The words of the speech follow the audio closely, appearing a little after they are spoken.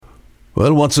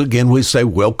Well, once again, we say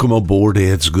welcome aboard.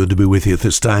 It's good to be with you at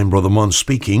this time. Brother Munn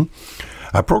speaking.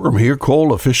 Our program here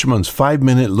called A Fisherman's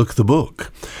 5-Minute Look at the Book.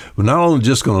 We're not only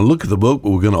just going to look at the book,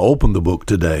 but we're going to open the book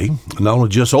today. Not only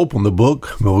just open the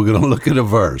book, but we're going to look at a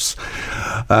verse.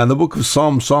 In the book of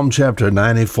Psalm chapter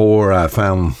 94, I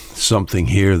found something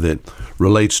here that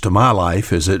relates to my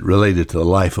life as it related to the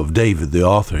life of David, the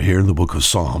author here in the book of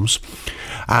Psalms.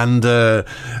 And the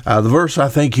verse I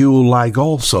think you will like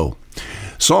also.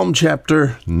 Psalm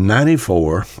chapter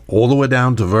 94, all the way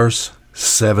down to verse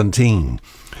 17.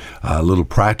 A little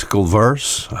practical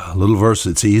verse, a little verse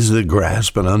that's easy to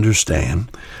grasp and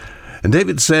understand. And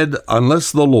David said,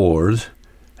 "Unless the Lord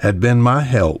had been my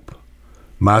help,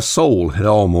 my soul had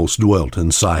almost dwelt in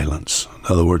silence."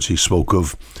 In other words, he spoke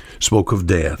of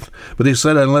death. But he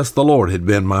said, "Unless the Lord had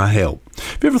been my help."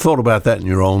 Have you ever thought about that in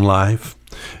your own life?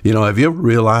 You know, have you ever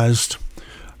realized,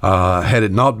 had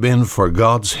it not been for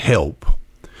God's help,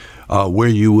 where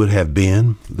you would have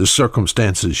been, the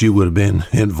circumstances you would have been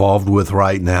involved with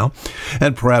right now,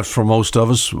 and perhaps for most of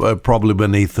us, probably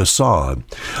beneath the sod.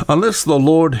 Unless the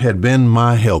Lord had been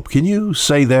my help. Can you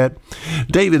say that?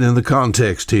 David, in the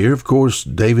context here, of course,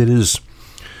 David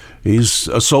he's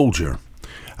a soldier.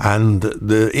 And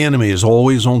the enemy is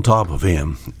always on top of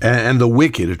him. And the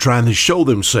wicked are trying to show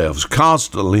themselves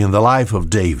constantly in the life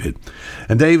of David.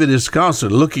 And David is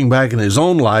constantly looking back in his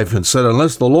own life and said,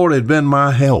 "Unless the Lord had been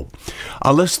my help."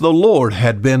 Unless the Lord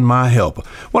had been my help.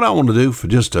 What I want to do for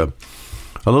just a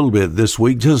little bit this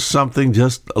week, just something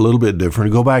just a little bit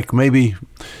different. Go back maybe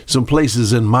some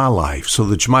places in my life so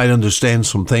that you might understand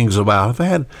some things about. I've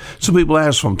had some people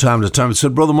ask from time to time and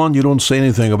said, "Brother Munn, you don't say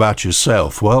anything about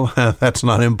yourself." Well, that's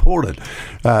not important.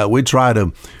 We try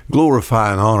to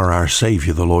glorify and honor our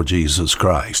Savior, the Lord Jesus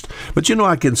Christ. But you know,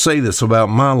 I can say this about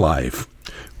my life.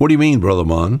 What do you mean, Brother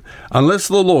Munn? Unless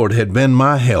the Lord had been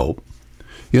my help,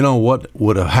 you know what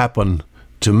would have happened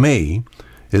to me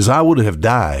is I would have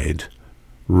died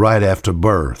right after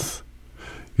birth.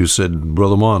 You said,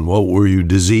 "Brother Munn, what, were you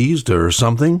diseased or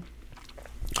something?"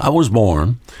 I was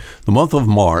born the month of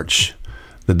March.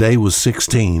 The day was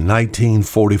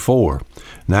 1944.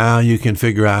 Now you can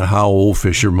figure out how old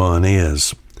Fisher Munn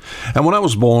is. And when I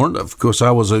was born, of course,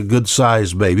 I was a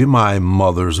good-sized baby. My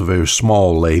mother's a very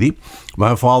small lady.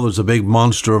 My father's a big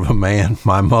monster of a man.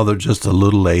 My mother just a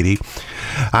little lady.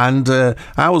 And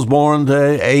I was born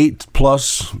to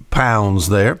 8+ pounds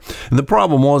there. And the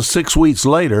problem was 6 weeks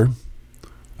later,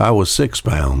 I was 6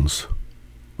 pounds.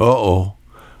 I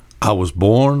was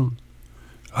born,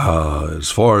 as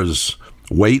far as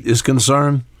weight is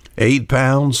concerned, 8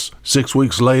 pounds. 6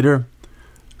 weeks later,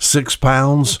 6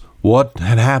 pounds. What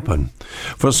had happened?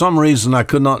 For some reason, I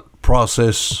could not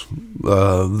process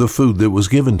the food that was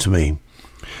given to me.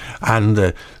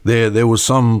 And there was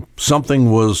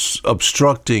something was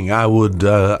obstructing. I would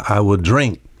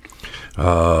drink.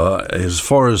 As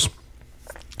far as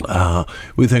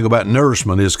we think about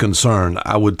nourishment is concerned,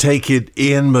 I would take it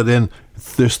in, but then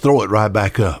just throw it right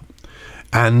back up.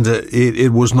 And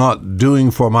it was not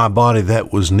doing for my body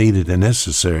that was needed and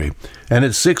necessary. And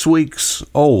at 6 weeks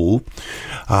old,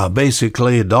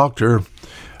 basically a doctor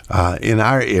in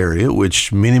our area,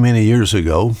 which many years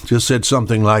ago, just said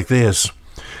something like this: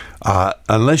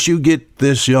 unless you get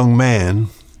this young man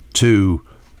to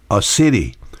a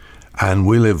city, and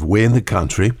we live way in the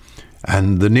country,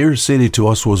 and the nearest city to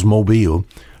us was Mobile,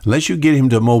 unless you get him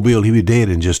to Mobile, he'll be dead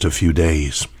in just a few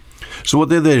days. So what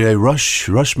they did, they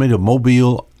rushed me to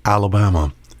Mobile,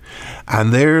 Alabama.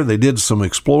 And there they did some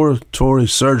exploratory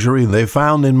surgery, and they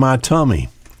found in my tummy,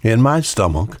 in my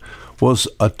stomach, was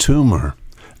a tumor.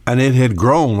 And it had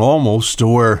grown almost to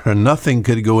where nothing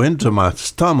could go into my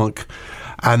stomach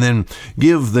and then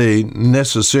give the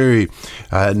necessary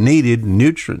needed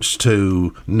nutrients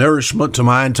to nourishment to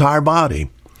my entire body.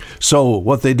 So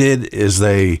what they did is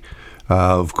they,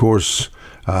 of course,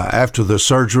 after the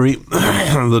surgery,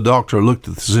 the doctor looked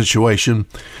at the situation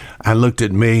and looked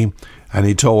at me, and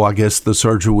he told, I guess the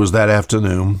surgery was that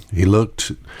afternoon. He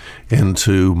looked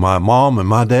into my mom and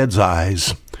my dad's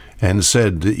eyes and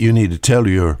said, "You need to tell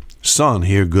your son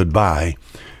here goodbye.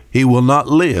 He will not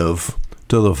live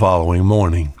till the following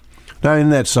morning." Now,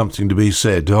 isn't that something to be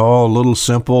said to all little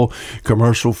simple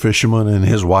commercial fisherman and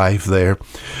his wife there?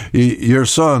 Your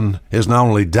son is not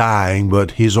only dying,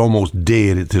 but he's almost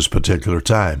dead at this particular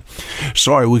time.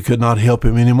 Sorry, we could not help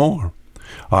him anymore.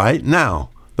 All right, now,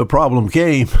 the problem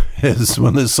came is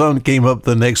when the sun came up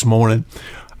the next morning,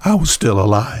 I was still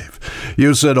alive.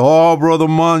 You said, "Oh, Brother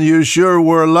Munn, you sure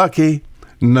were lucky."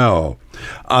 No,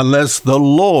 unless the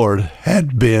Lord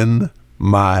had been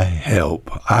my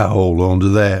help. I hold on to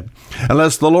that.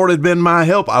 Unless the Lord had been my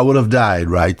help, I would have died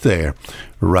right there,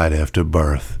 right after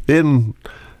birth. Isn't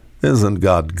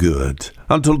God good?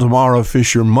 Until tomorrow,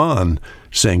 Fisher Munn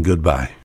saying goodbye.